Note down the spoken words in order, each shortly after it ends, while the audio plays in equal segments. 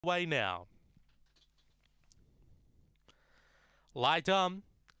Way now. Light on.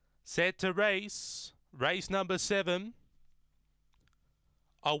 Set to race. Race number 7.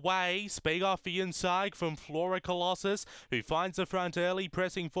 Away, speed off the inside from Flora Colossus, who finds the front early,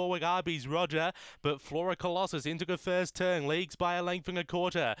 pressing forward Arby's Roger, but Flora Colossus into the first turn, leagues by a length and a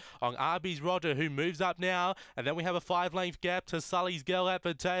quarter on Arby's Roger, who moves up now, and then we have a 5-length gap to Sully's Girl at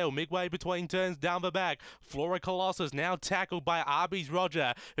the tail, midway between turns down the back. Flora Colossus now tackled by Arby's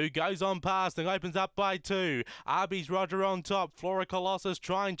Roger, who goes on past and opens up by 2. Arby's Roger on top, Flora Colossus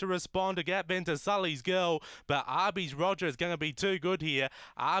trying to respond, a gap into Sully's Girl, but Arby's Roger is going to be too good here.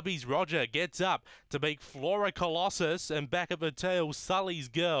 Arby's Roger gets up to beat Flora Colossus, and back at the tail, Sully's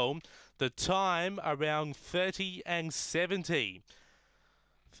Girl. The time around 30 and 70.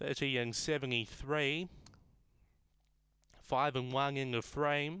 30 and 73. 5 and 1 in the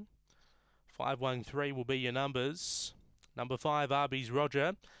frame. 513 will be your numbers. Number 5, Arby's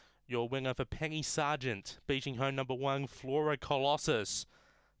Roger. Your winner for Penny Sargent, beating home number 1, Flora Colossus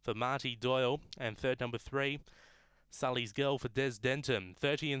for Marty Doyle. And third, number 3, Sully's Girl for Des Denton.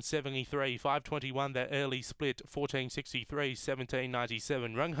 30 and 73, 521 that early split, 1463,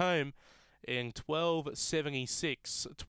 1797. Rung home in 1276.